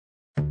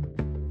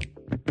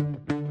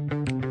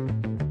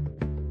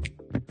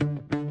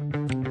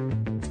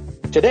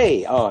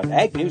Today on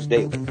Ag News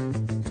Daily.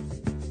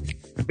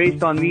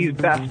 Based on these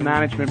best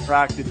management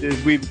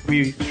practices,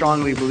 we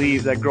strongly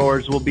believe that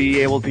growers will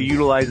be able to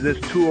utilize this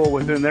tool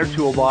within their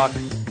toolbox.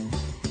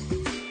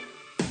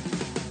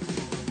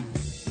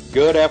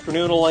 Good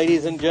afternoon,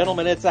 ladies and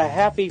gentlemen. It's a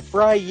happy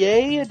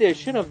Friday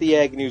edition of the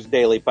Ag News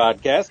Daily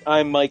podcast.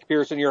 I'm Mike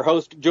Pearson, your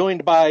host,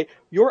 joined by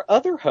your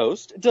other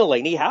host,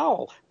 Delaney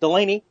Howell.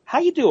 Delaney, how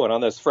you doing on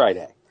this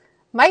Friday?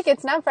 Mike,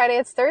 it's not Friday,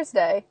 it's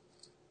Thursday.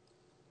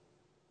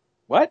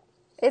 What?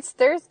 It's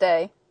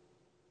Thursday.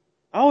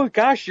 Oh,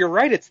 gosh, you're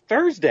right. It's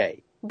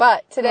Thursday.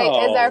 But today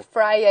is our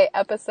Friday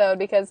episode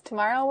because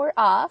tomorrow we're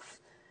off.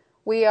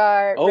 We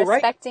are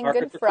respecting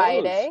Good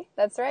Friday. Closed.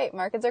 That's right.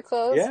 Markets are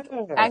closed.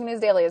 Yeah. Ag News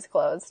Daily is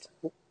closed.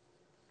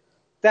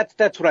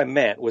 That's what I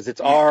meant, was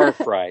it's our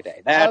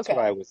Friday. That's okay.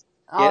 what I was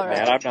getting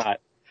at. I'm not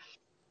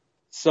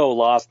so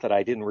lost that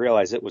I didn't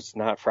realize it was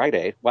not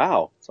Friday.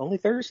 Wow, it's only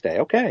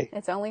Thursday. Okay.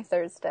 It's only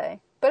Thursday.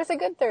 But it's a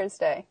good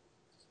Thursday.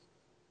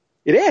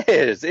 It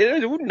is.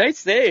 Nice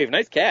save.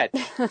 Nice catch.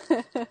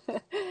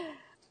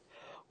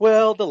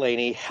 Well,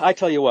 Delaney, I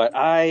tell you what,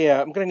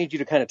 I'm going to need you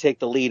to kind of take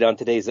the lead on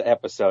today's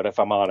episode, if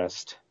I'm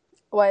honest.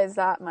 Why is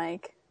that,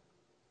 Mike?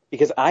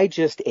 Because I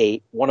just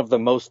ate one of the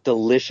most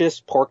delicious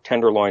pork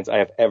tenderloins I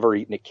have ever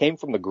eaten. It came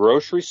from the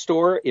grocery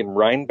store in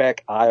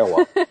Rhinebeck,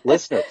 Iowa.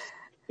 Listeners,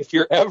 if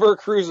you're ever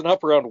cruising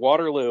up around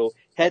Waterloo,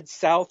 head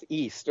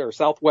southeast or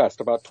southwest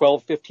about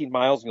 12, 15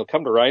 miles and you'll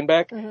come to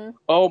Rhinebeck. Mm-hmm.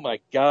 Oh my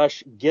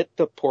gosh, get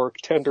the pork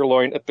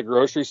tenderloin at the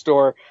grocery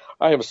store.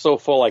 I am so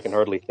full I can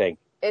hardly think.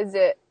 Is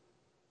it?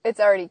 It's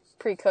already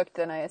pre-cooked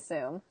then, I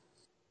assume.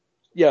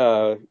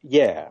 Yeah.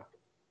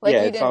 Like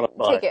yeah, you didn't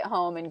take it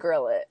home and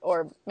grill it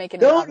or make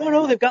it in the oven?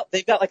 No.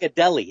 They've got like a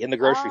deli in the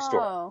grocery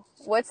store. Oh,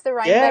 what's the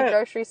Rhinebeck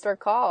grocery store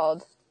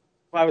called?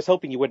 Well, I was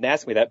hoping you wouldn't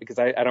ask me that because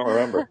I don't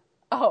remember.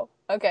 Oh,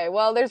 okay.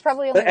 Well, there's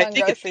probably only one grocery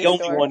store. I think it's the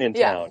only one in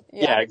town.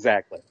 Yeah,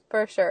 exactly.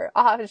 For sure.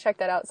 I'll have to check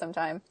that out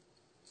sometime.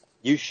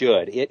 You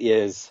should. It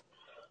is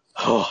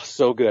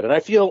so good. And I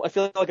feel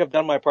like I've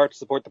done my part to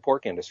support the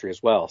pork industry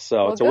as well.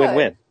 So it's a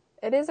win-win.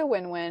 It is a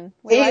win-win.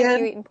 We like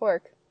you eating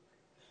pork.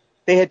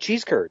 They had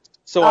cheese curds.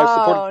 So I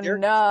supported their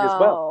industry as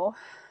well.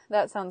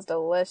 That sounds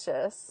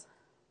delicious.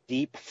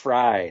 Deep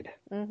fried.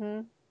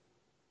 Mm-hmm.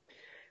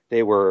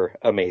 They were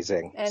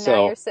amazing. And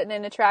now you're sitting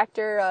in a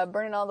tractor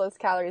burning all those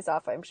calories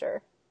off, I'm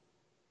sure.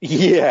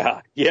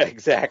 Yeah,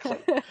 exactly.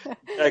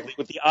 Exactly.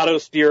 With the auto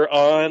steer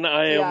on,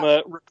 I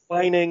am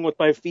reclining with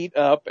my feet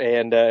up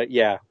and,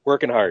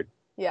 working hard.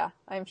 Yeah,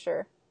 I'm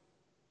sure.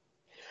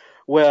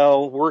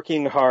 Well,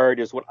 working hard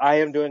is what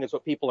I am doing. It's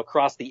what people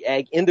across the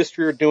ag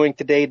industry are doing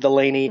today,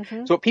 Delaney.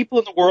 Mm-hmm. It's what people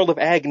in the world of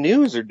ag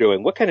news are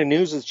doing. What kind of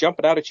news is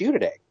jumping out at you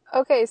today?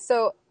 Okay,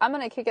 so I'm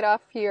going to kick it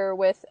off here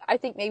with, I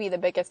think, maybe the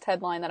biggest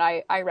headline that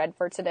I read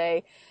for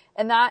today.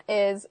 And that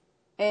is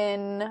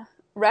in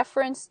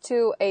reference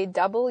to a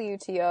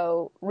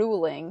WTO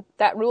ruling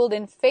that ruled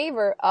in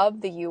favor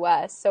of the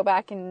U.S. So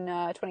back in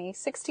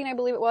 2016, I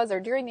believe it was, or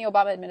during the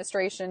Obama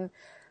administration,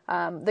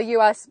 the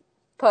U.S.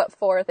 put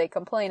forth a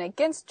complaint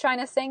against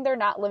China saying they're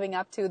not living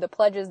up to the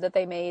pledges that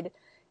they made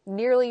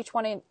nearly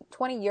 20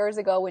 years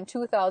ago in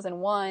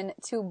 2001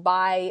 to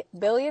buy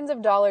billions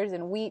of dollars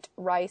in wheat,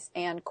 rice,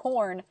 and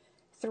corn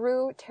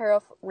through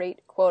tariff rate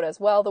quotas.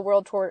 Well, the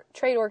World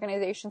Trade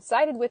Organization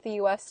sided with the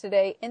U.S.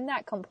 today in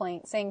that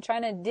complaint, saying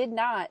China did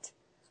not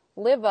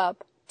live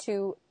up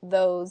to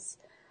those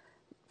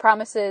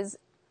promises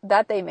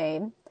that they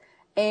made.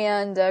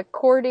 And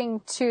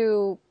according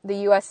to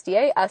the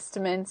USDA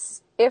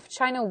estimates, if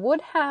China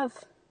would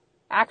have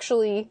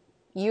actually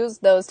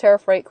used those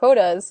tariff rate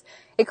quotas,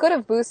 it could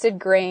have boosted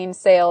grain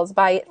sales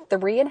by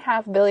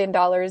 $3.5 billion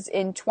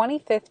in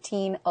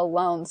 2015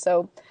 alone.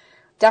 So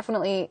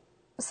definitely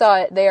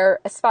saw it there,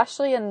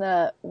 especially in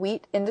the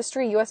wheat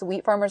industry. U.S.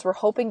 wheat farmers were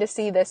hoping to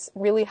see this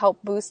really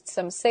help boost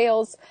some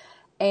sales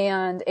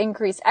and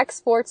increase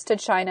exports to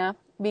China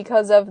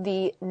because of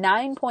the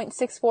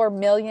 9.64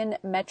 million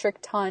metric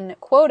ton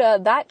quota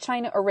that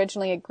China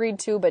originally agreed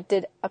to but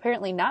did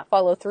apparently not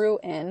follow through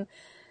in.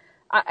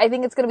 I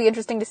think it's going to be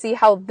interesting to see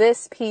how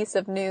this piece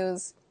of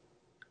news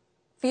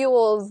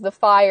fuels the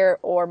fire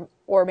or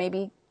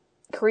maybe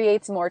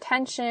creates more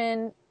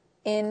tension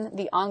in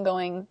the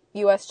ongoing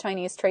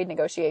U.S.-Chinese trade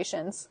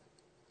negotiations.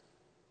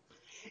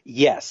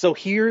 Yes. So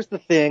here's the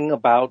thing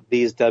about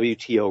these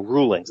WTO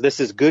rulings. This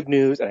is good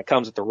news, and it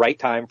comes at the right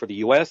time for the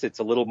U.S. It's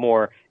a little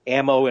more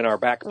ammo in our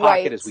back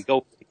pocket as we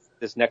go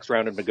this next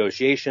round of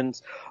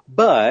negotiations.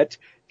 But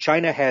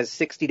China has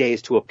 60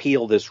 days to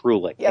appeal this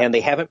ruling, and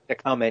they haven't made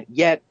a comment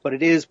yet, but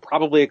it is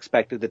probably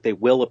expected that they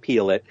will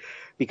appeal it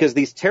because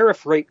these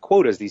tariff rate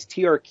quotas, these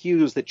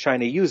TRQs that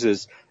China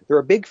uses, they're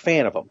a big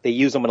fan of them. They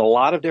use them in a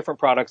lot of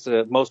different products,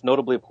 most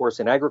notably, of course,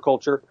 in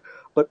agriculture.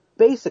 But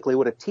basically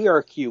what a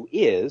TRQ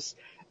is,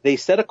 they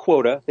set a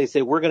quota. They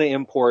say, we're going to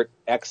import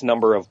X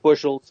number of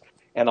bushels,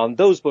 and on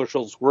those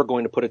bushels, we're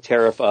going to put a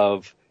tariff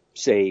of,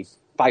 say,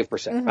 5%.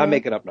 Mm-hmm. I'm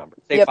making up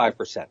numbers. Say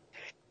 5%.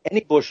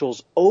 Any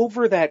bushels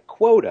over that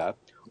quota,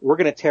 we're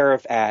going to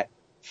tariff at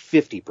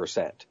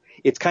 50%.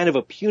 It's kind of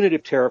a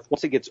punitive tariff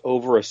once it gets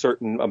over a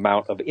certain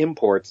amount of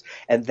imports.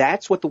 And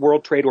that's what the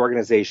World Trade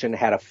Organization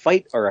had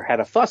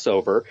a fuss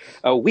over.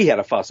 We had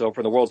a fuss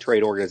over, and the World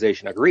Trade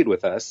Organization agreed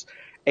with us.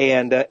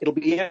 And it'll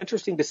be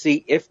interesting to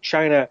see if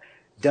China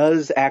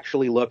does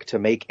actually look to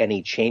make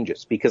any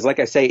changes, because like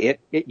I say,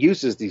 it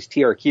uses these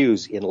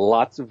TRQs in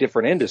lots of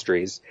different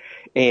industries,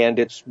 and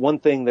it's one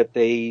thing that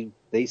they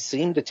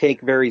seem to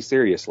take very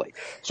seriously.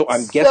 So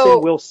I'm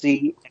guessing we'll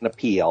see an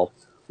appeal,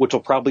 which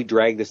will probably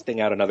drag this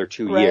thing out another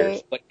 2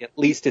 years, but at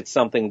least it's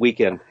something we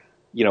can,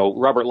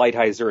 Robert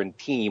Lighthizer and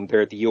team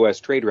there at the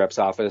U.S. Trade Rep's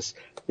office,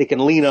 they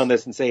can lean on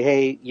this and say,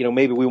 hey,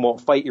 maybe we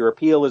won't fight your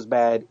appeal as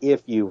bad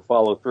if you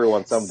follow through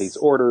on some of these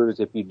orders,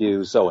 if you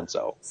do so and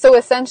so. So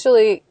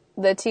essentially,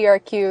 the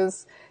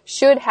TRQs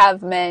should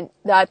have meant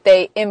that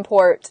they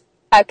import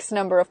X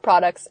number of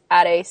products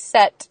at a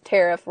set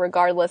tariff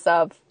regardless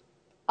of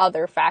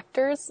other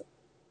factors.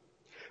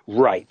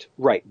 Right,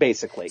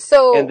 basically.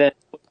 So, and then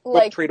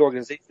what the trade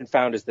organization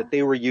found is that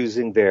they were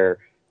using their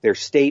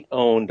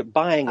state-owned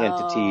buying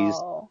entities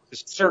to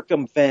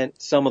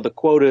circumvent some of the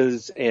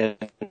quotas and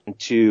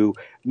to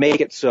make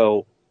it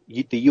so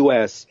the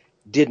U.S.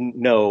 didn't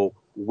know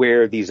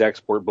where these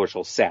export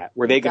bushels sat.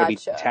 Were they going to be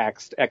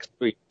taxed,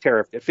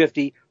 tariffed at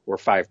 50 or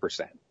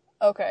 5%?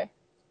 Okay.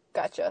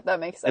 Gotcha. That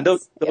makes sense. And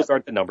those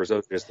aren't the numbers.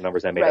 Those are just the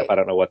numbers I made up. I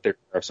don't know what their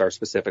tariffs are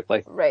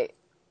specifically. Right.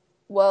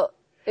 Well,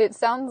 it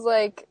sounds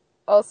like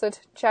also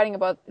chatting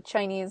about the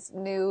Chinese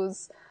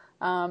news,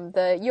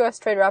 the U.S.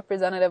 Trade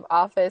Representative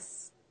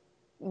Office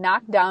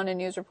knocked down a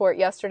news report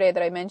yesterday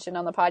that I mentioned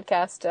on the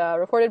podcast,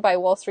 reported by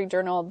Wall Street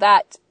Journal,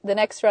 that the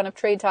next round of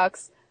trade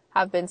talks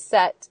have been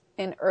set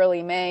in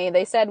early May.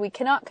 They said we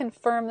cannot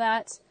confirm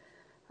that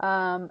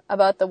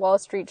about the Wall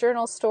Street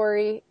Journal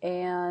story.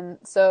 And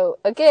so,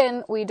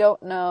 again, we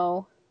don't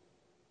know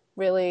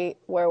really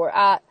where we're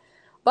at.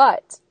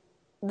 But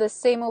the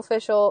same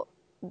official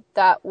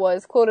that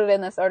was quoted in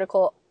this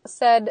article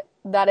said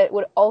that it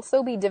would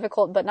also be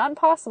difficult but not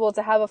impossible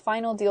to have a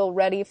final deal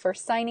ready for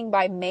signing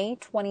by May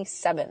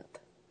 27th.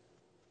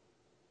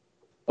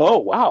 Oh,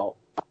 wow.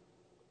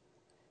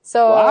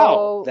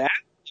 So that's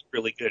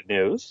really good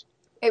news.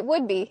 It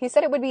would be. He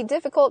said it would be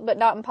difficult, but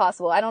not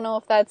impossible. I don't know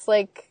if that's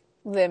like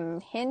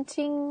them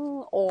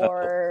hinting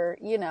or,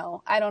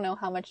 I don't know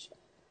how much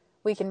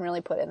we can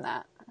really put in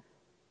that.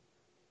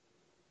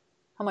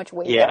 How much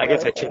weight. Yeah, I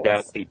guess I tuned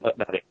out the but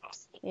not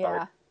impossible.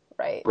 Yeah,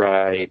 right.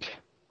 Right.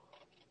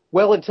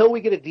 Well, until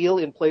we get a deal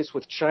in place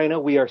with China,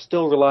 we are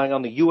still relying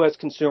on the U.S.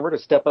 consumer to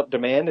step up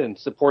demand and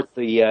support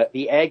the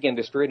ag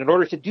industry. And in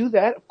order to do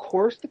that, of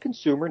course, the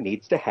consumer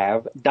needs to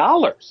have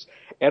dollars.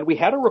 And we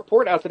had a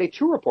report out today,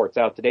 2 reports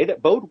out today,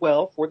 that bode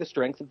well for the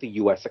strength of the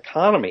U.S.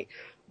 economy.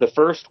 The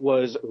first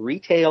was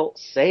retail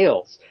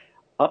sales,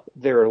 up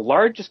their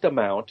largest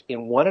amount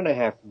in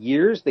 1.5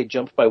 years. They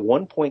jumped by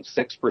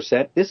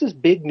 1.6%. This is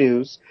big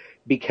news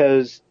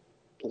because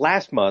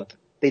last month,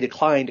 they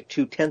declined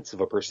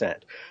 0.2%.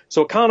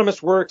 So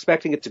economists were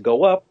expecting it to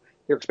go up.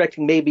 They're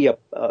expecting maybe a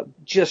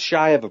just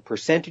shy of a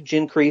percentage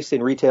increase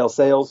in retail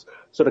sales.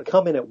 So to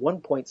come in at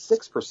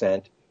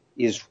 1.6%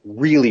 is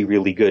really,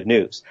 really good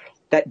news.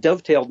 That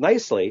dovetailed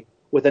nicely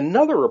with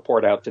another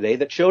report out today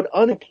that showed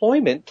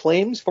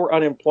claims for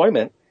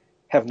unemployment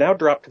have now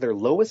dropped to their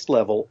lowest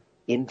level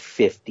in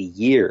 50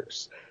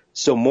 years.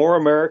 So more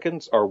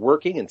Americans are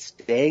working and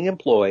staying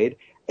employed,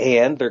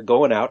 and they're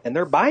going out and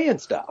they're buying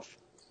stuff,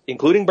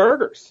 including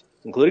burgers,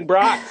 including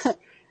brats,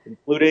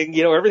 including,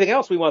 everything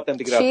else we want them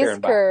to get out there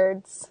and buy.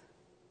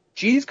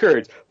 Cheese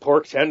curds,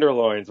 pork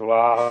tenderloins.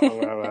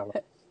 Wow.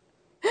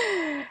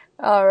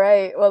 All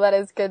right. Well, that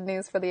is good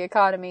news for the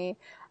economy.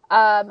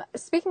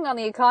 Speaking on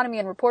the economy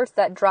and reports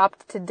that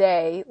dropped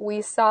today,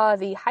 we saw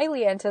the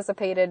highly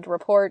anticipated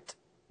report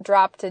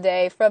drop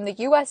today from the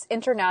U.S.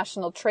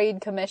 International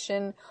Trade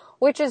Commission,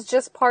 which is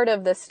just part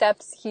of the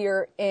steps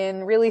here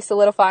in really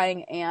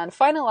solidifying and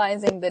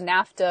finalizing the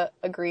NAFTA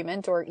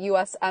agreement or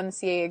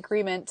USMCA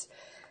agreement.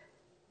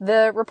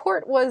 The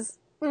report was,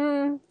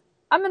 I'm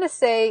going to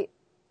say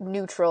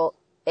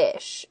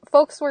neutral-ish.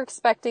 Folks were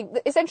expecting,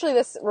 essentially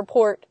this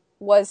report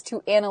was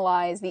to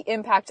analyze the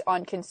impact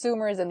on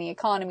consumers and the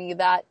economy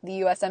that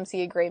the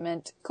USMCA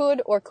agreement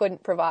could or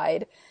couldn't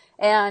provide.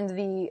 And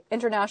the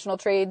International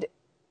Trade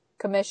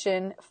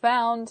Commission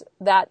found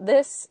that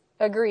this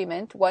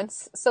agreement,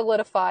 once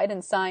solidified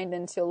and signed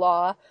into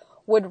law,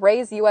 would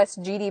raise U.S.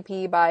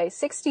 GDP by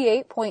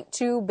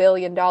 $68.2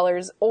 billion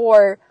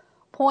or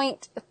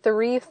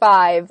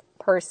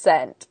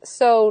 0.35%.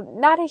 So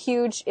not a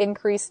huge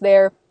increase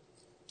there.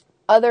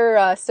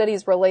 Other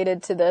studies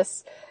related to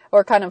this,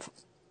 or kind of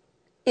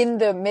in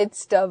the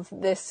midst of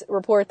this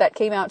report that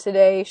came out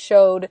today,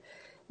 showed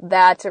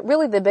that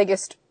really the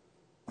biggest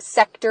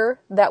sector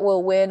that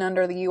will win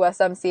under the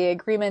USMCA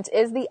agreement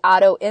is the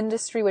auto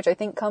industry, which I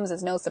think comes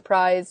as no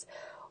surprise.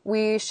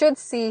 We should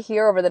see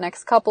here over the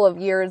next couple of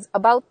years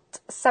about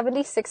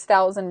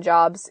 76,000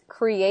 jobs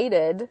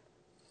created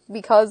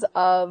because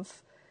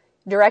of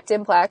direct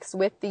impacts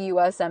with the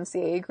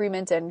USMCA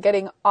agreement and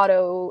getting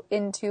auto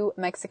into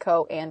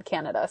Mexico and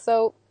Canada.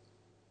 So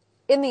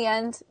in the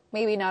end,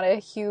 maybe not a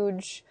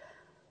huge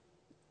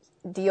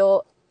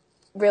deal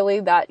really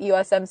that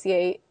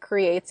USMCA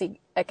creates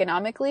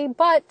economically,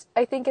 but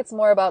I think it's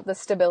more about the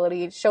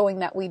stability, showing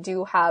that we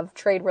do have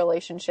trade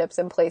relationships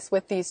in place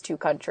with these two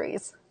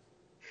countries.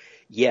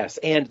 Yes,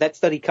 and that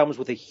study comes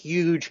with a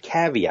huge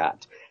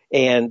caveat,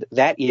 and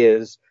that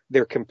is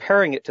they're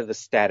comparing it to the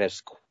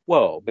status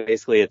quo.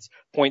 Basically, it's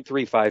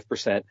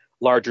 0.35%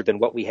 larger than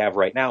what we have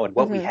right now, and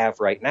what we have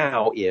right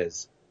now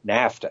is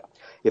NAFTA.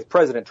 If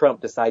President Trump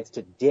decides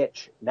to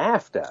ditch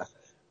NAFTA,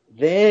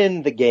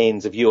 then the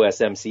gains of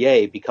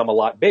USMCA become a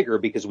lot bigger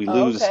because we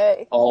lose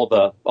all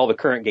the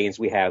current gains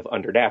we have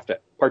under NAFTA,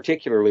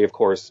 particularly, of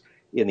course,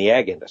 in the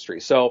ag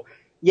industry. So,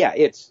 yeah,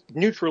 it's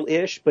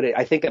neutral-ish, but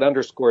I think it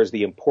underscores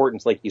the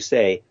importance, like you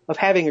say, of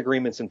having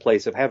agreements in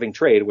place, of having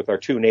trade with our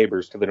two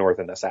neighbors to the north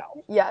and the south.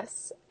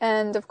 Yes.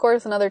 And, of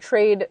course, another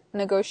trade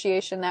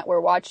negotiation that we're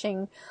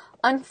watching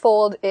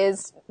unfold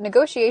is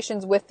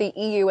negotiations with the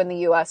EU and the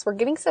U.S. We're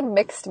getting some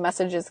mixed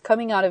messages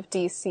coming out of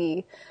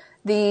D.C.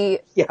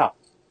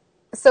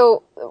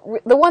 So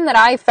the one that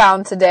I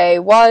found today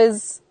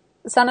was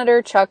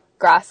Senator Chuck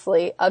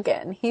Grassley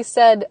again. He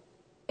said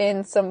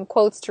in some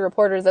quotes to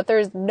reporters that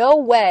there's no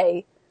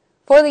way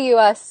for the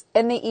U.S.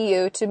 and the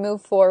EU to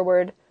move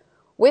forward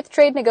with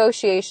trade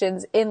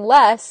negotiations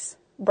unless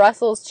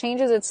Brussels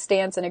changes its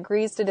stance and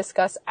agrees to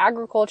discuss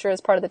agriculture as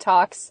part of the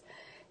talks.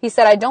 He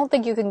said, I don't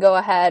think you can go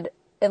ahead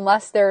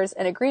unless there's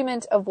an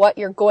agreement of what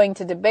you're going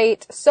to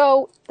debate,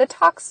 so the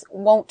talks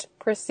won't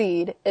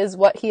proceed, is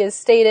what he has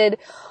stated.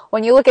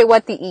 When you look at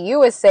what the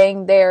EU is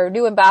saying, their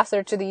new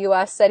ambassador to the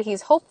U.S. said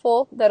he's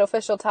hopeful that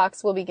official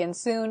talks will begin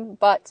soon,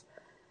 but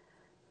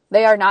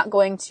they are not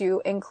going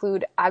to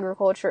include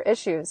agriculture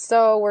issues.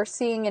 So we're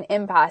seeing an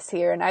impasse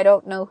here, and I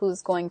don't know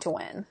who's going to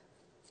win.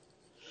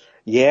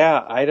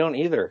 Yeah, I don't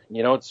either.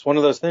 You know, it's one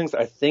of those things.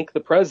 I think the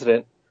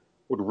president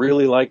would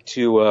really like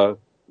to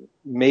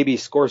maybe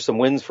score some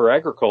wins for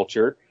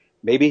agriculture.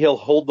 Maybe he'll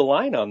hold the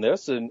line on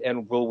this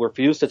and will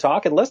refuse to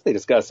talk unless they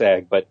discuss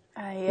ag. But,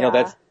 you know,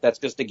 that's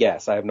just a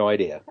guess. I have no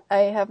idea. I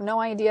have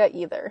no idea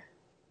either.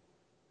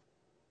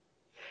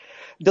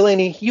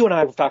 Delaney, you and I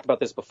have talked about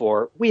this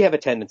before. We have a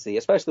tendency,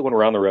 especially when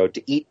we're on the road,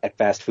 to eat at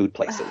fast food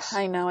places.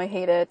 I know. I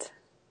hate it.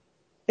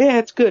 Yeah,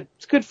 it's good.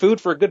 It's good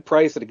food for a good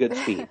price at a good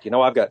speed. You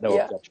know, I've got no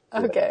objection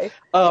to okay.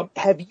 it.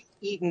 Have you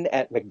eaten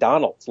at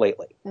McDonald's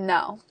lately?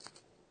 No.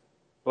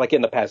 Like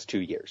in the past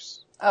 2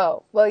 years?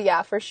 Oh, well,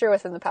 yeah, for sure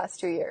within the past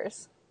 2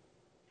 years.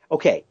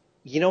 Okay.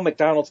 You know,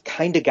 McDonald's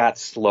kind of got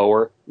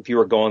slower if you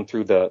were going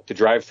through the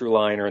drive-through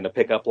line or in the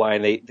pickup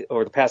line.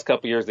 Over the past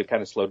couple of years, they've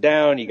kind of slowed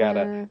down. You got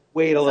to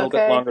wait a little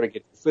bit longer to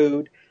get your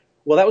food.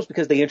 Well, that was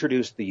because they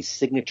introduced the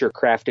signature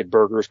crafted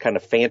burgers, kind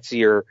of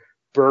fancier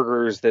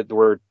burgers that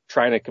were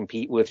trying to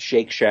compete with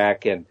Shake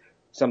Shack and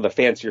some of the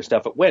fancier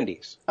stuff at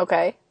Wendy's.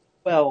 Okay.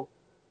 Well,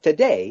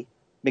 today,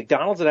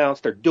 McDonald's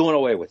announced they're doing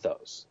away with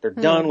those. They're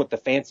done with the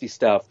fancy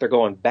stuff. They're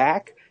going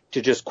back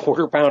to just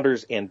Quarter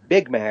Pounders and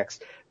Big Macs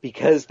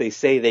because they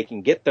say they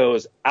can get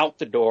those out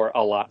the door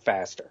a lot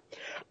faster.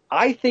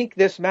 I think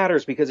this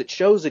matters because it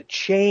shows a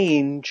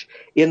change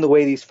in the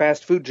way these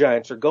fast food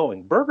giants are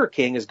going. Burger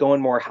King is going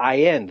more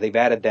high end. They've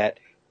added that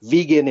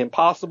vegan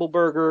Impossible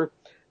Burger.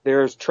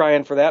 They're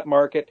trying for that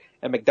market.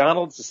 And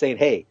McDonald's is saying,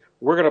 hey,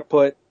 we're going to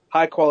put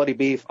high quality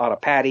beef on a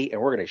patty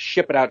and we're going to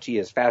ship it out to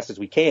you as fast as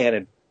we can.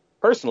 And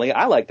personally,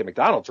 I like the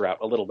McDonald's route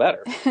a little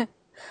better.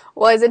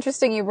 Well, it's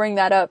interesting you bring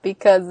that up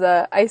because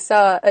I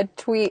saw a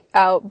tweet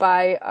out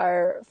by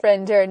our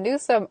friend Darren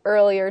Newsom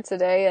earlier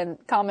today and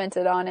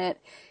commented on it.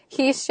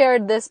 He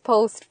shared this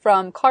post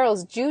from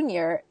Carl's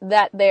Jr.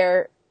 that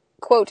they're,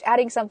 quote,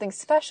 adding something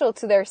special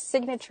to their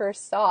signature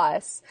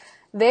sauce.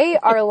 They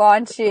are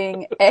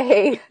launching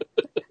a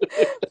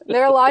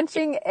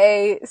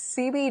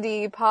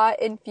CBD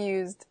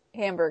pot-infused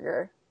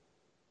hamburger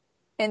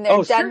in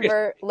their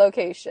Denver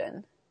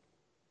location.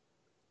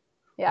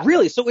 Yeah.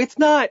 Really? So it's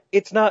not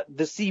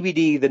the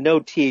CBD, the no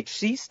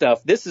THC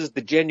stuff. This is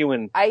the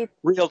genuine,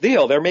 real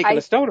deal. They're making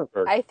a stoner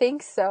burger. I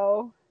think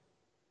so.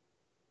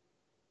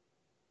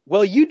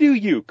 Well, you do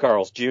you,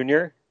 Carl's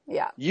Jr.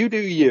 Yeah. You do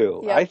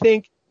you. Yep. I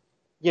think,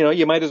 you know,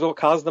 you might as well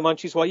cause the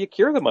munchies while you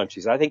cure the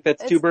munchies. I think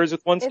that's two birds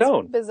with one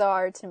stone. It's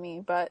bizarre to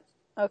me, but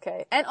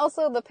okay. And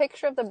also the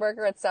picture of the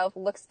burger itself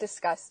looks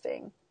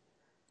disgusting.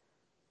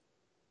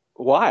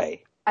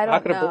 Why? I don't know. How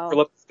can a burger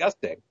look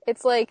disgusting?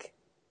 It's like,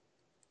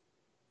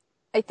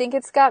 I think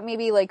it's got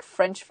maybe like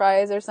French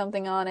fries or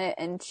something on it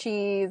and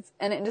cheese,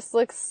 and it just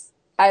looks,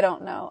 I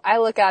don't know. I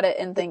look at it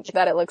and think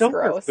that it looks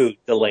gross. Food,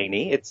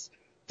 Delaney. It's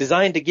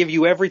designed to give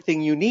you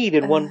everything you need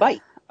in one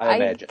bite, I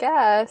imagine. I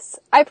guess.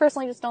 I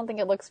personally just don't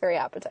think it looks very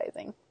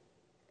appetizing.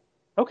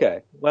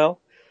 Okay. Well,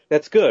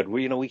 that's good.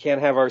 We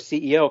can't have our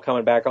CEO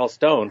coming back all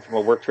stoned from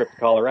a work trip to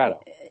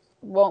Colorado. It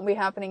won't be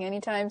happening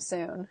anytime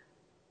soon.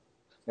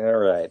 All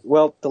right.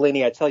 Well,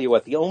 Delaney, I tell you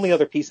what, the only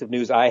other piece of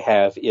news I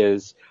have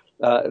is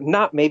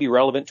not maybe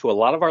relevant to a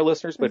lot of our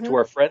listeners, but to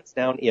our friends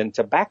down in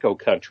tobacco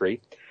country.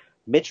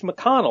 Mitch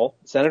McConnell,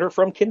 senator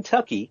from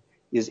Kentucky,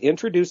 is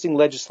introducing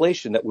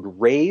legislation that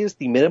would raise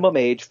the minimum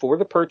age for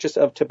the purchase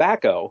of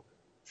tobacco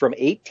from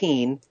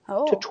 18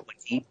 to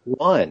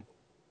 21.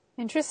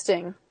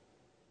 Interesting.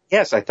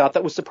 Yes, I thought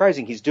that was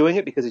surprising. He's doing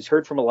it because he's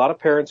heard from a lot of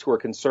parents who are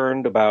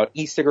concerned about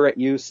e-cigarette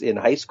use in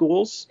high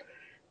schools.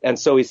 And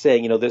so he's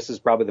saying, this is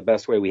probably the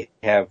best way we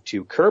have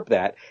to curb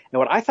that. And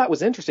what I thought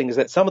was interesting is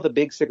that some of the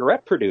big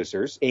cigarette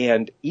producers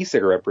and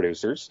e-cigarette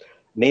producers,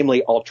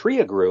 namely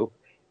Altria Group,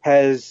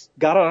 has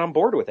got on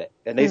board with it.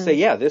 And they say,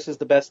 yeah, this is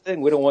the best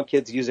thing. We don't want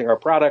kids using our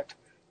product.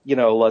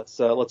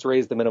 Let's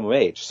raise the minimum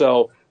age.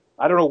 So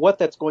I don't know what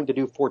that's going to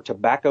do for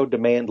tobacco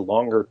demand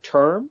longer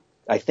term.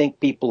 I think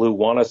people who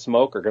want to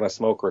smoke are going to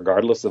smoke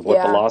regardless of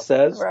what the law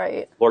says.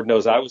 Right. Lord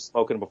knows I was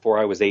smoking before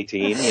I was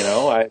 18.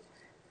 I'm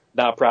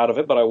not proud of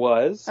it, but I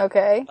was.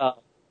 Okay.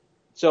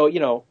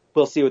 So,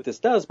 we'll see what this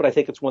does, but I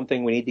think it's one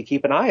thing we need to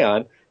keep an eye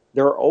on.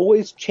 There are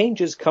always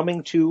changes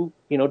coming to,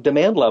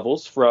 demand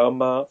levels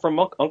from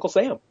Uncle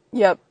Sam.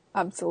 Yep,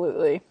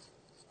 absolutely.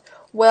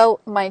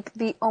 Well, Mike,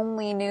 the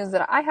only news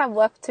that I have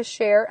left to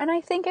share, and I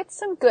think it's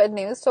some good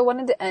news, so I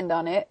wanted to end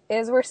on it,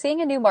 is we're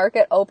seeing a new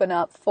market open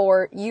up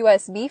for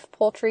U.S. beef,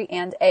 poultry,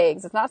 and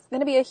eggs. It's not going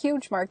to be a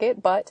huge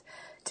market, but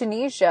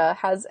Tunisia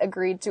has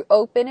agreed to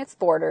open its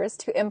borders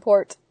to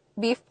import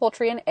beef,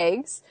 poultry, and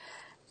eggs.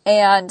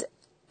 And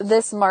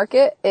this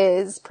market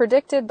is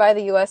predicted by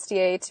the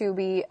USDA to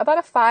be about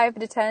a $5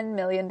 to $10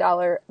 million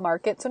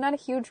market, so not a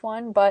huge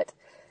one, but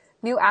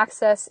new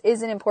access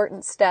is an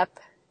important step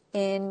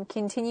in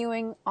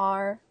continuing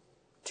our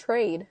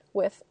trade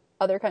with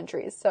other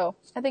countries. So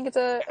I think it's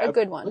a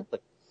good one.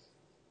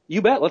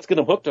 You bet. Let's get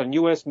them hooked on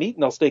U.S. meat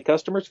and they'll stay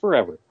customers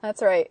forever.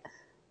 That's right.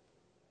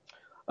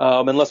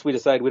 Unless we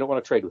decide we don't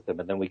want to trade with them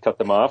and then we cut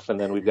them off and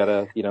then we've got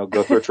to,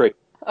 go through a trade.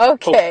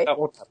 Okay. That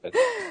won't happen.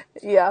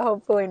 Yeah,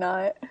 hopefully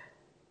not.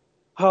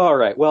 All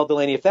right. Well,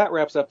 Delaney, if that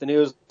wraps up the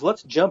news,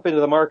 let's jump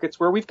into the markets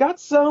where we've got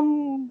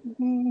some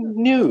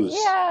news.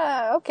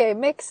 Yeah. Okay.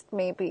 Mixed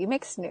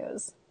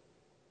news.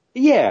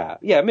 Yeah,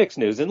 mixed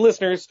news. And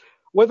listeners,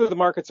 whether the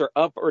markets are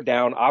up or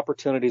down,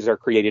 opportunities are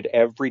created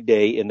every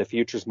day in the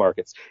futures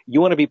markets.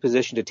 You want to be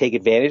positioned to take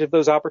advantage of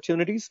those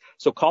opportunities?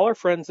 So call our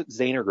friends at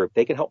Zaner Group.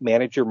 They can help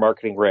manage your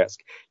marketing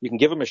risk. You can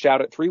give them a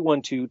shout at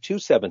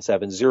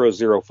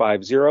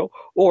 312-277-0050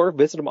 or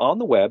visit them on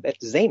the web at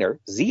Zaner,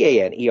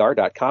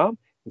 ZANER.com.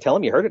 And tell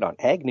them you heard it on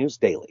Ag News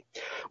Daily.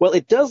 Well,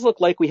 it does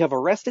look like we have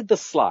arrested the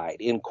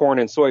slide in corn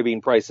and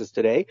soybean prices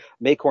today.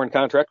 May corn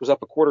contract was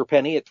up a quarter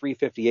penny at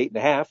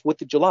 358.5, with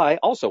the July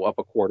also up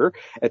a quarter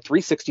at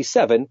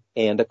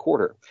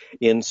 367.25.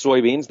 In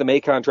soybeans, the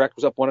May contract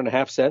was up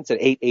 1.5 cents at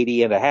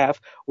 880.5,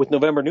 with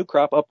November new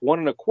crop up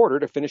 1.25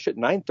 to finish at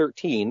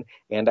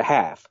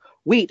 913.5.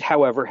 Wheat,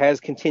 however,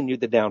 has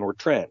continued the downward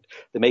trend.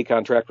 The May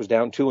contract was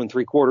down 2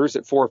 3/4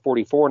 at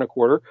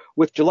 444.25,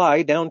 with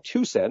July down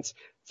 2 cents,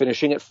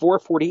 finishing at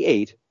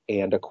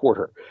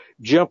 448.25.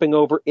 Jumping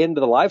over into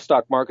the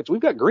livestock markets,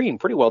 we've got green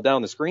pretty well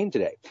down the screen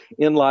today.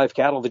 In live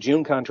cattle, the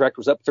June contract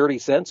was up 30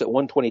 cents at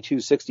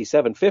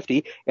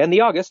 122.6750, and the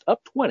August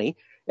up 20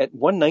 at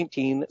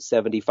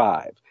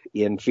 119.75.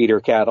 In feeder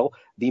cattle,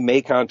 the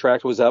May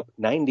contract was up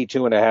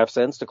 92.5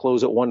 cents to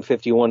close at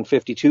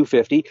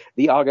 151.5250.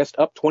 The August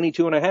up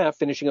 22.5,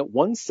 finishing at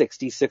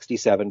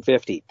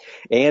 160.6750.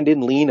 And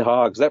in lean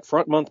hogs, that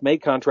front month May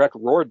contract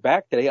roared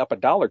back today, up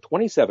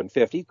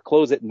 $1.2750,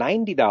 close at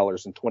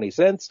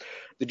 $90.20.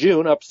 The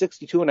June up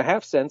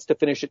 62.5 cents to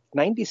finish at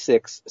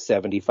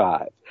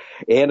 96.75.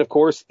 And of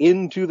course,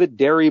 into the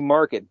dairy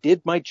market.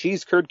 Did my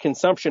cheese curd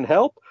consumption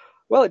help?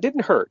 Well, it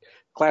didn't hurt.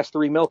 Class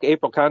 3 milk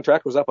April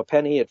contract was up a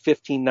penny at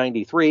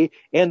 $15.93,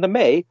 and the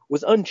May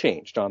was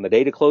unchanged on the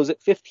day to close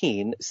at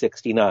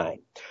 $15.69.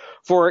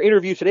 For our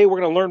interview today, we're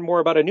going to learn more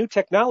about a new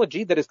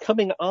technology that is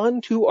coming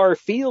onto our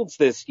fields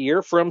this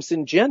year from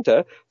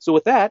Syngenta. So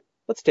with that,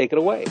 let's take it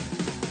away.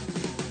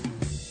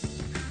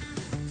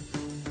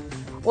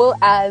 Well,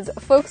 as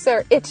folks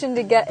are itching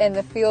to get in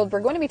the field,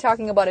 we're going to be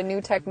talking about a new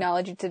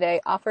technology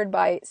today offered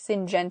by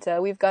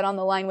Syngenta. We've got on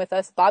the line with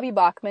us Bobby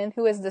Bachman,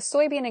 who is the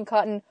soybean and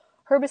cotton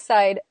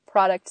herbicide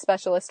product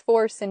specialist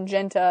for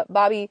Syngenta.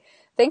 Bobby,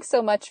 thanks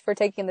so much for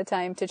taking the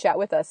time to chat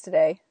with us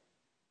today.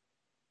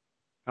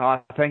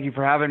 Thank you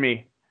for having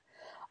me.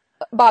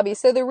 Bobby,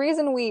 so the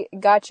reason we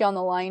got you on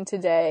the line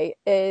today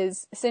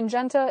is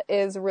Syngenta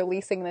is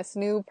releasing this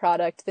new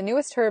product, the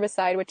newest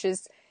herbicide, which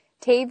is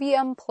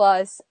Tavium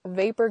Plus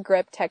Vapor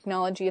Grip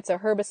technology. It's a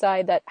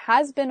herbicide that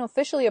has been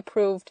officially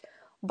approved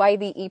by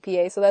the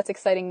EPA, so that's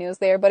exciting news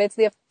there. But it's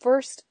the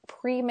first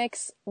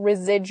premix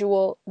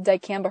residual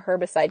dicamba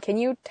herbicide. Can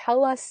you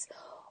tell us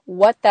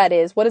what that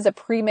is? What is a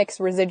premix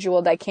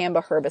residual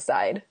dicamba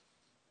herbicide?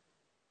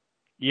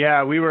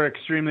 Yeah, we were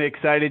extremely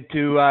excited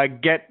to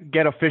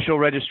get official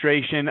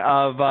registration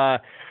of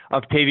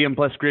Tavium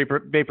Plus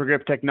Vapor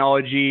Grip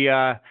technology.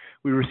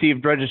 We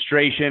received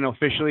registration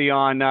officially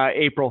on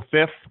April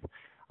 5th.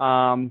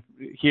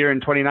 Here in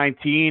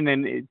 2019,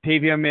 and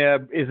Tavium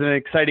is an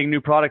exciting new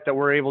product that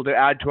we're able to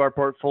add to our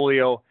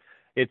portfolio.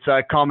 It's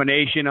a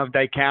combination of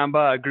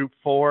dicamba, a group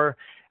 4,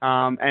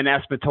 and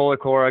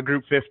S-metolachlor, a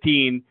group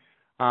 15,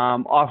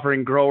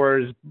 offering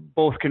growers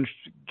both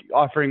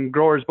offering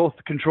growers both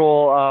the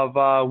control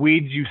of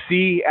weeds you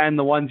see and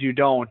the ones you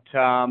don't.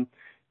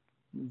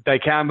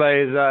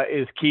 Dicamba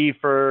is key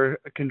for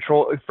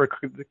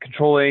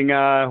controlling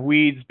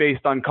weeds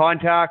based on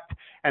contact,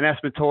 and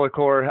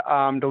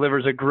S-metolachlor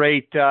delivers a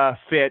great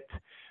fit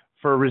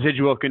for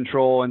residual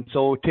control. And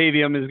so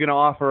Tavium is going to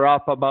offer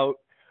up about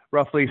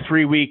roughly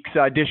 3 weeks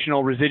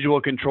additional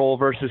residual control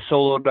versus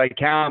solo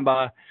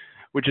dicamba,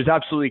 which is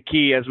absolutely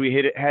key as we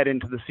head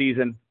into the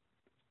season.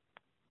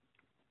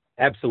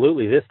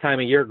 Absolutely. This time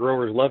of year,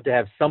 growers love to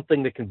have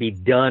something that can be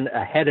done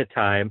ahead of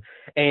time.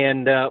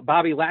 And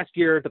Bobby, last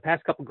year, the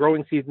past couple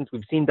growing seasons,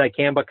 we've seen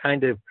dicamba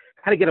kind of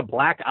get a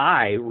black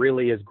eye,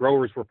 really, as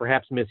growers were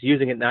perhaps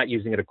misusing it, not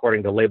using it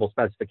according to label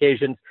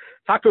specifications.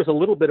 Talk to us a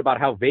little bit about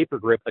how Vapor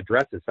Grip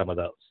addresses some of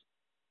those.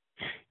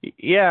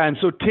 Yeah, and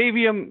so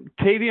Tavium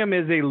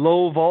is a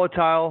low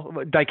volatile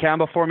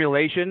dicamba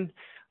formulation.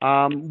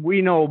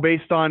 We know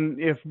based on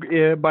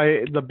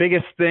by the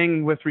biggest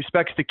thing with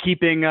respects to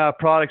keeping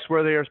products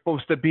where they are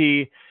supposed to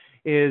be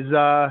is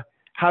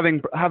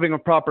having a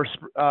proper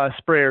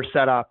sprayer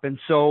set up. And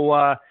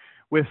so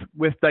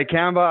with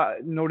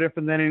dicamba, no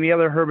different than any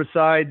other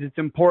herbicides, it's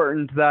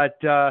important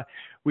that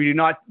we do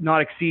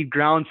not exceed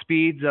ground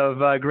speeds of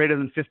greater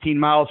than 15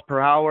 miles per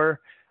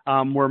hour.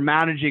 We're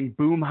managing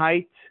boom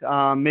height,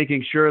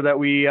 making sure that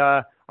we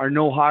are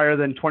no higher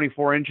than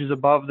 24 inches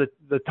above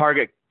the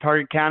target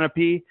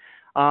canopy,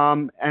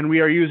 and we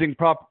are using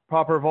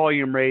proper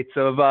volume rates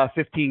of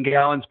 15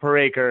 gallons per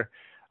acre.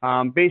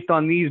 Based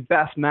on these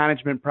best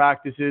management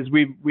practices,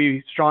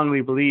 we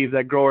strongly believe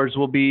that growers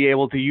will be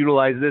able to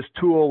utilize this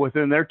tool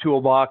within their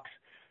toolbox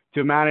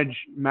to manage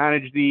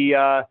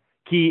the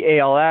key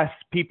ALS,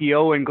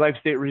 PPO, and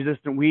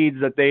glyphosate-resistant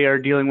weeds that they are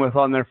dealing with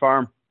on their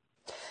farm.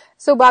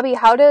 So, Bobby,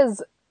 how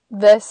does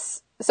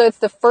this? So it's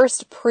the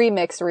first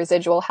premix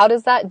residual. How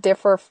does that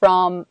differ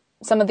from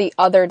some of the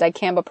other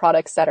dicamba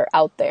products that are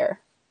out there?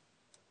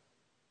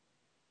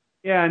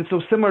 Yeah, and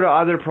so similar to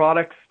other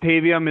products,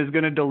 Tavium is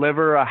going to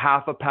deliver a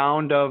half a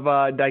pound of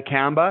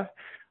dicamba,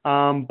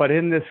 but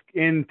in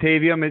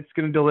Tavium, it's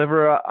going to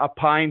deliver a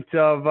pint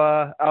of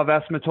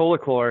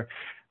S-metolachlor.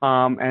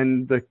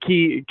 And the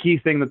key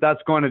thing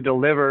that's going to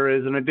deliver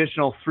is an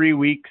additional 3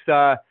 weeks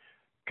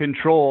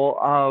control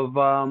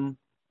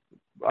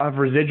of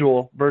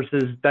residual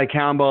versus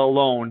dicamba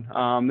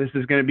alone. This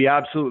is going to be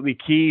absolutely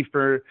key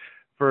for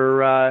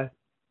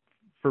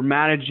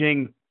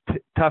managing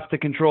tough to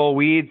control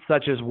weeds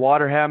such as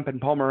water hemp and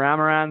Palmer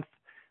amaranth,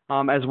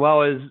 as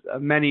well as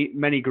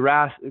many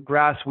grass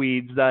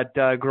weeds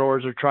that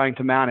growers are trying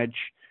to manage.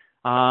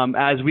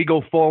 As we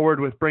go forward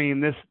with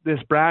bringing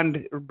this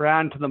brand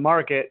to the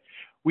market,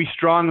 we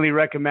strongly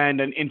recommend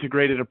an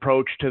integrated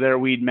approach to their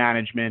weed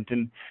management,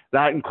 and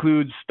that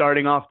includes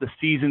starting off the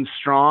season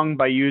strong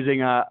by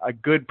using a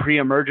good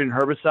pre-emergent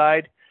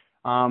herbicide.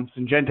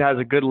 Syngenta has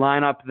a good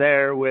lineup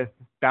there with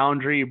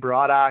Boundary,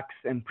 Broadax,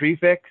 and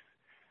Prefix.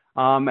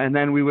 And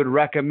then we would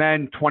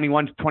recommend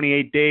 21 to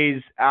 28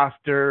 days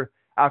after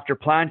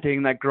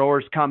planting that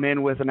growers come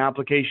in with an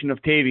application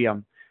of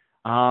Tavium,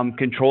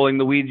 controlling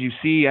the weeds you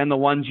see and the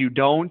ones you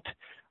don't.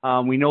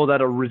 We know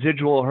that a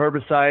residual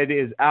herbicide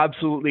is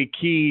absolutely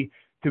key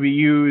to be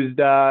used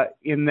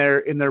in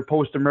their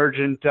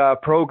post-emergent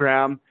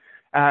program,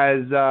 as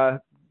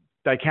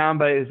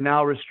dicamba is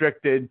now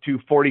restricted to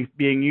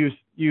being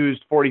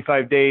used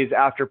 45 days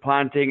after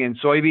planting in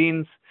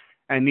soybeans,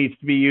 and needs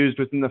to be used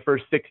within the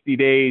first 60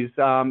 days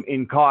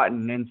in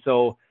cotton. And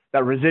so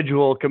that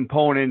residual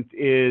component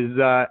is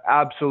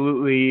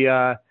absolutely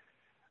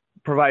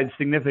provides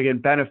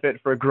significant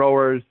benefit for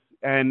growers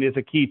and is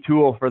a key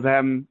tool for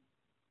them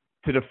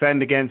to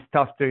defend against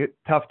tough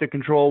to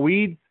control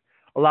weeds,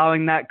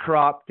 allowing that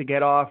crop to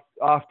get off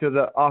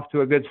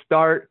to a good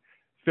start,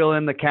 fill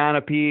in the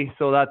canopy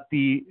so that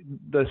the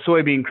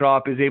soybean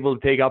crop is able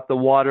to take up the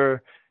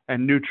water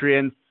and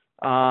nutrients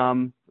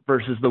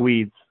versus the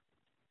weeds.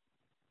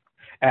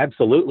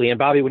 Absolutely. And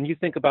Bobby, when you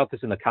think about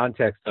this in the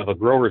context of a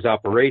grower's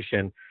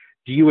operation,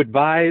 do you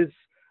advise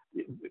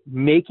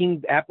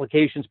making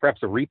applications,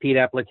 perhaps a repeat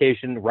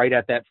application right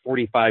at that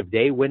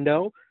 45-day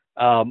window,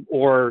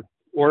 or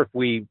if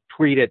we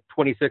treat it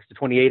 26 to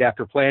 28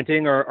 after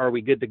planting, or are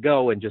we good to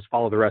go and just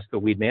follow the rest of the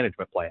weed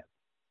management plan?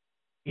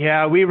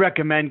 Yeah, we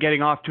recommend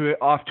getting off to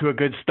a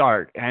good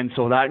start, and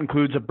so that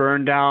includes a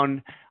burn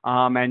down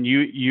and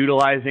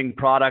utilizing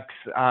products,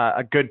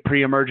 a good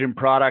pre-emergent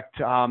product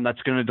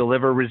that's going to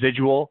deliver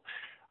residual.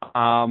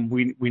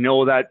 We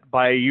know that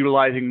by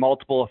utilizing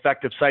multiple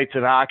effective sites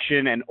of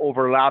action and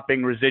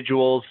overlapping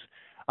residuals,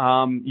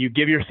 you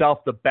give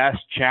yourself the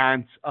best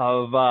chance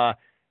of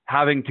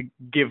having to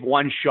give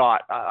one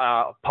shot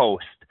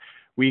post.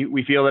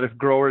 We feel that if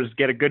growers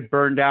get a good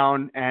burn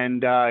down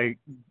and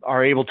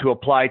are able to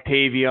apply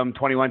Tavium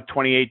 21 to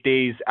 28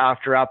 days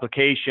after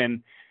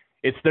application,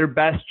 it's their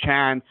best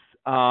chance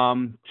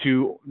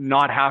to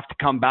not have to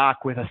come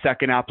back with a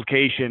second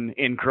application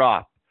in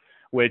crop,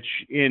 which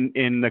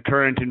in the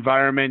current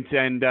environment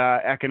and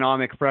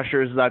economic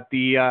pressures that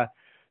the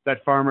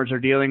that farmers are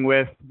dealing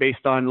with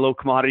based on low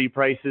commodity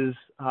prices.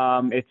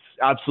 It's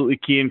absolutely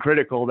key and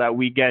critical that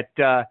we get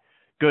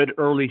good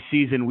early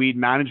season weed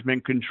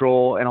management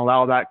control and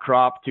allow that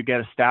crop to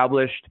get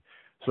established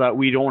so that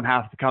we don't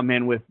have to come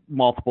in with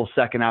multiple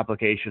second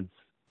applications.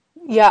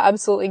 Yeah,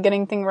 absolutely.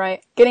 Getting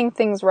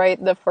things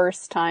right the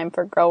first time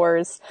for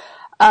growers.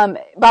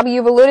 Bobby,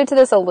 you've alluded to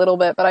this a little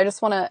bit, but I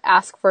just want to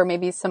ask for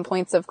maybe some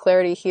points of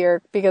clarity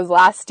here, because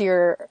last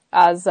year,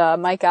 as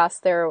Mike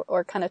asked there,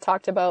 or kind of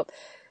talked about,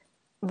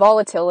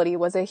 volatility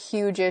was a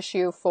huge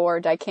issue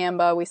for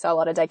dicamba. We saw a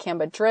lot of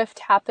dicamba drift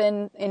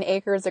happen in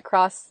acres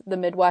across the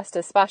Midwest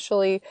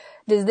especially.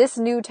 Does this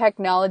new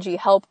technology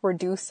help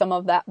reduce some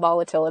of that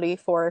volatility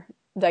for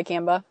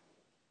dicamba?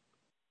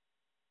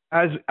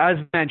 As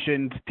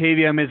mentioned,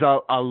 Tavium is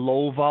a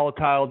low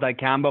volatile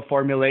dicamba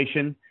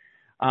formulation,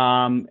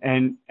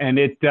 and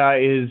it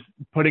is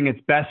putting its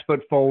best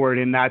foot forward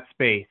in that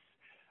space.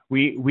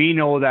 We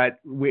know that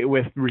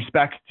with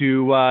respect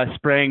to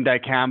spraying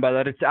dicamba,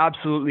 that it's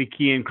absolutely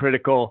key and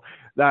critical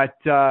that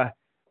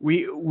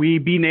we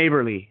be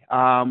neighborly.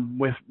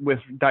 With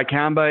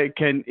dicamba,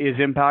 is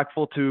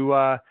impactful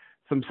to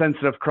some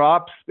sensitive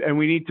crops, and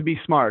we need to be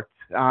smart.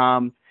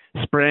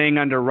 Spraying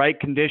under right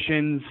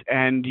conditions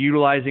and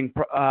utilizing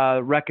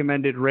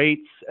recommended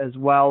rates, as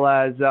well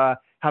as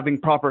having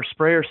proper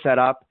sprayer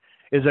setup,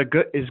 is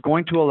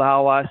going to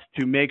allow us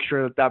to make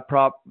sure that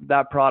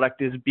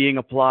product is being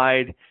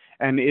applied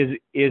and is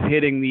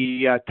hitting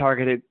the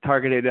targeted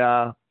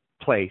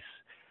place.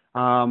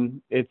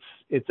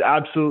 It's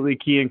absolutely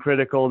key and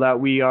critical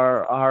that we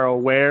are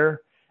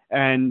aware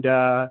and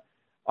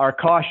are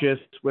cautious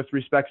with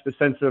respect to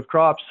sensitive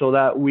crops so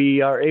that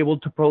we are able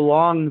to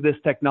prolong this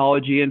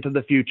technology into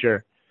the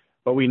future.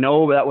 But we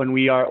know that when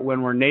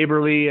we're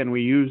neighborly and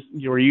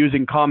we're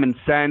using common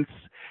sense,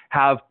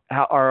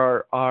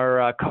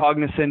 are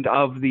cognizant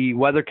of the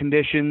weather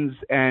conditions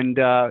and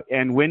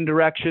wind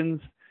directions,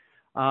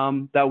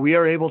 that we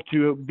are able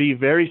to be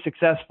very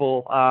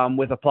successful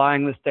with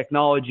applying this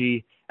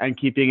technology and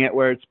keeping it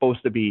where it's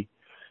supposed to be.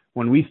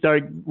 When we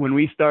start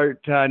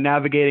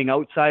navigating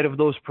outside of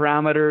those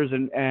parameters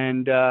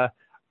and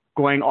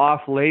going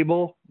off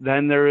label,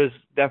 then there is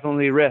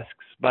definitely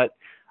risks. But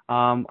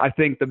I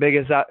think the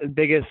biggest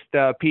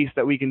piece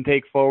that we can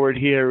take forward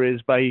here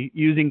is by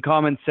using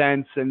common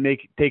sense and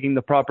taking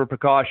the proper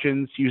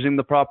precautions, using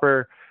the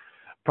proper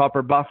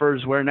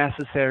buffers where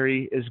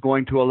necessary, is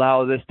going to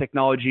allow this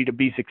technology to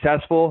be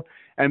successful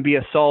and be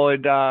a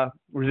solid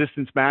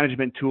resistance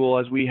management tool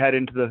as we head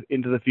into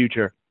the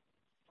future.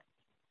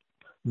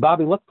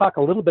 Bobby, let's talk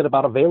a little bit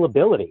about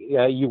availability.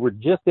 You were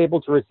just able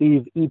to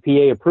receive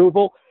EPA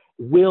approval.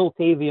 Will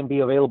Tavium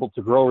be available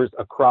to growers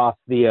across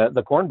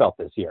the Corn Belt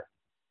this year?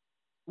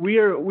 We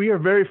are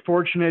very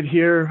fortunate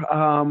here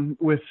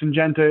with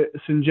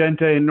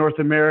Syngenta in North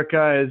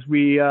America, as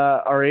we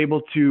are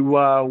able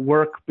to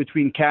work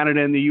between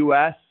Canada and the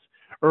U.S.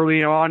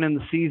 Early on in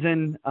the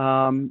season,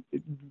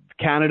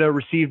 Canada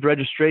received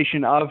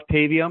registration of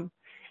Tavium.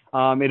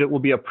 It will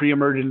be a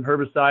pre-emergent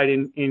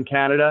herbicide in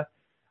Canada.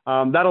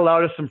 That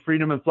allowed us some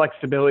freedom and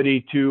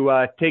flexibility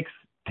to take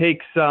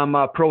some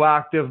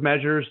proactive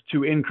measures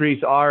to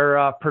increase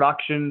our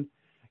production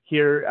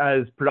here,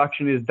 as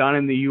production is done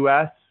in the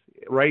U.S.,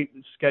 right,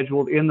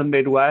 scheduled in the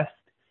Midwest.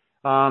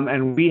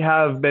 And we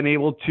have been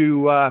able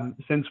to,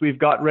 since we've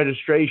got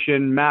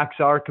registration, max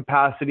our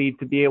capacity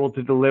to be able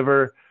to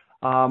deliver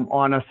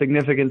on a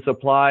significant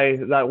supply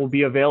that will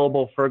be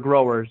available for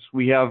growers.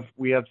 We have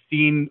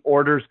seen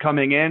orders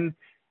coming in,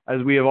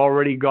 as we have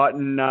already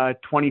gotten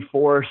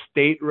 24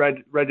 state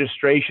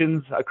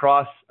registrations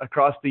across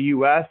the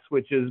U.S.,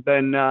 which has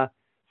been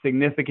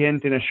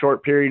significant in a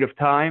short period of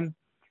time.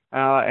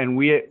 And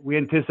we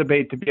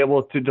anticipate to be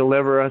able to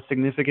deliver a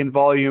significant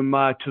volume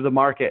to the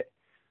market.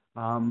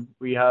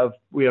 We have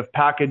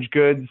packaged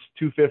goods,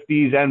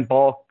 250s and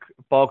bulk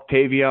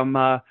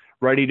Tavium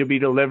ready to be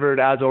delivered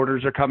as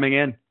orders are coming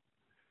in.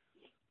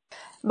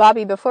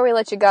 Bobby, before we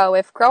let you go,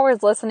 if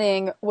growers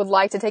listening would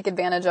like to take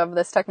advantage of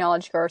this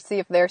technology or see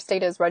if their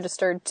state is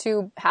registered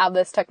to have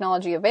this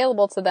technology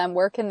available to them,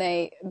 where can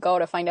they go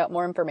to find out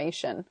more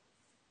information?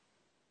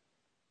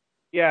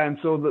 Yeah, and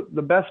so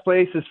the best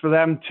place is for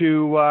them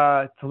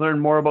to learn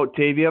more about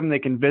Tavium. They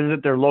can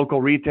visit their local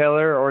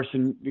retailer or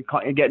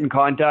get in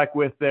contact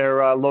with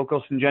their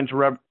local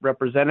Syngenta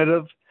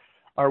representative.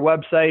 Our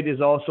website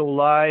is also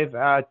live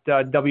at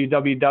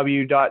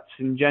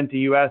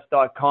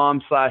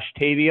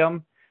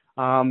www.syngentaus.com/Tavium.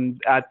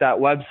 At that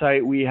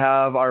website, we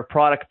have our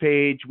product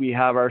page, we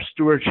have our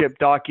stewardship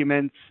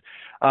documents.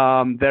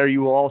 There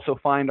you will also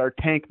find our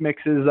tank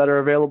mixes that are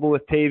available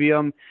with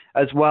Tavium,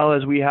 as well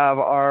as we have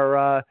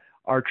our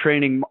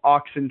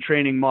auxin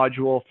training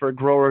module for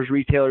growers,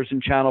 retailers,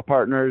 and channel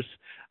partners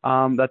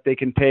that they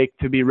can take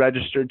to be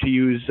registered to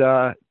use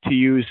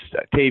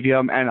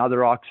Tavium and other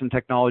auxin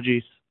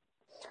technologies.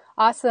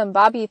 Awesome.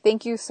 Bobby,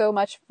 thank you so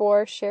much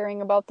for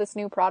sharing about this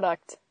new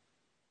product.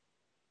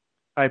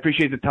 I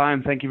appreciate the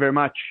time. Thank you very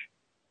much.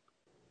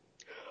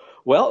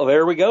 Well,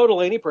 there we go,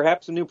 Delaney.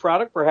 Perhaps a new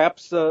product.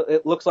 Perhaps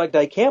it looks like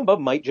dicamba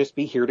might just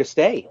be here to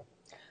stay.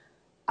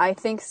 I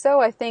think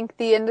so. I think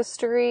the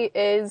industry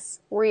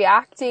is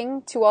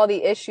reacting to all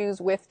the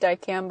issues with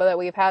dicamba that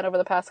we've had over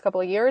the past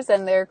couple of years,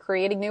 and they're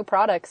creating new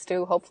products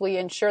to hopefully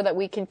ensure that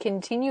we can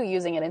continue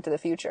using it into the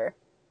future.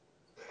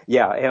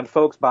 Yeah, and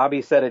folks,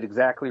 Bobby said it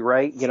exactly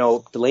right. You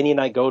know, Delaney and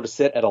I go to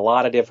sit at a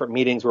lot of different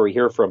meetings where we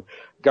hear from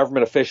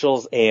government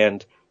officials,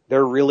 and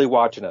they're really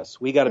watching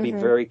us. We got to be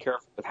very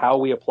careful with how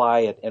we apply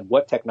it and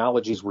what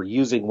technologies we're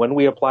using when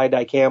we apply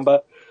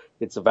dicamba.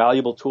 It's a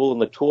valuable tool in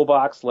the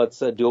toolbox. Let's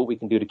do what we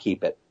can do to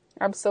keep it.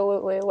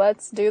 Absolutely.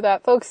 Let's do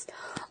that. Folks,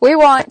 we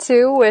want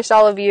to wish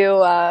all of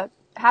you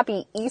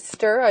happy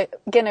Easter.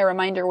 Again, a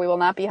reminder, we will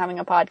not be having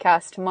a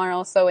podcast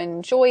tomorrow, so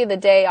enjoy the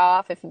day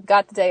off. If you've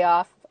got the day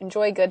off,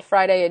 enjoy Good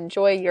Friday,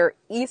 enjoy your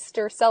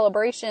Easter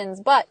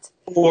celebrations,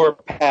 Or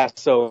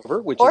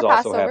Passover, which is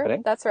also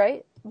happening. That's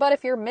right. But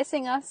if you're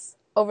missing us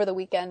over the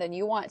weekend and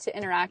you want to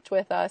interact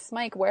with us,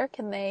 Mike, where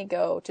can they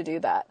go to do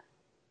that?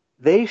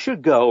 They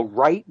should go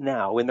right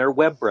now in their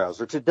web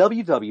browser to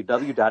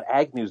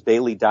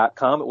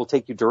www.agnewsdaily.com. It will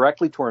take you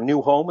directly to our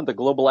new home in the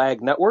Global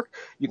Ag Network.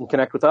 You can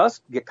connect with us,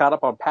 get caught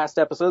up on past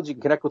episodes. You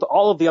can connect with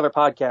all of the other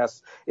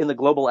podcasts in the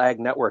Global Ag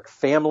Network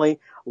family.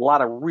 A lot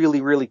of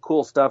really, really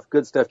cool stuff,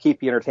 good stuff,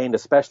 keep you entertained,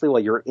 especially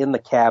while you're in the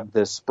cab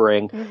this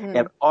spring.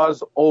 And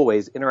as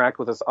always, interact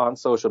with us on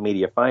social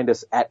media. Find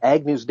us at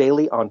Ag News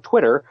Daily on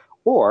Twitter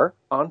or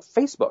on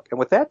Facebook. And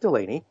with that,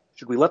 Delaney,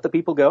 should we let the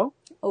people go?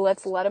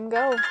 Let's let them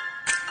go.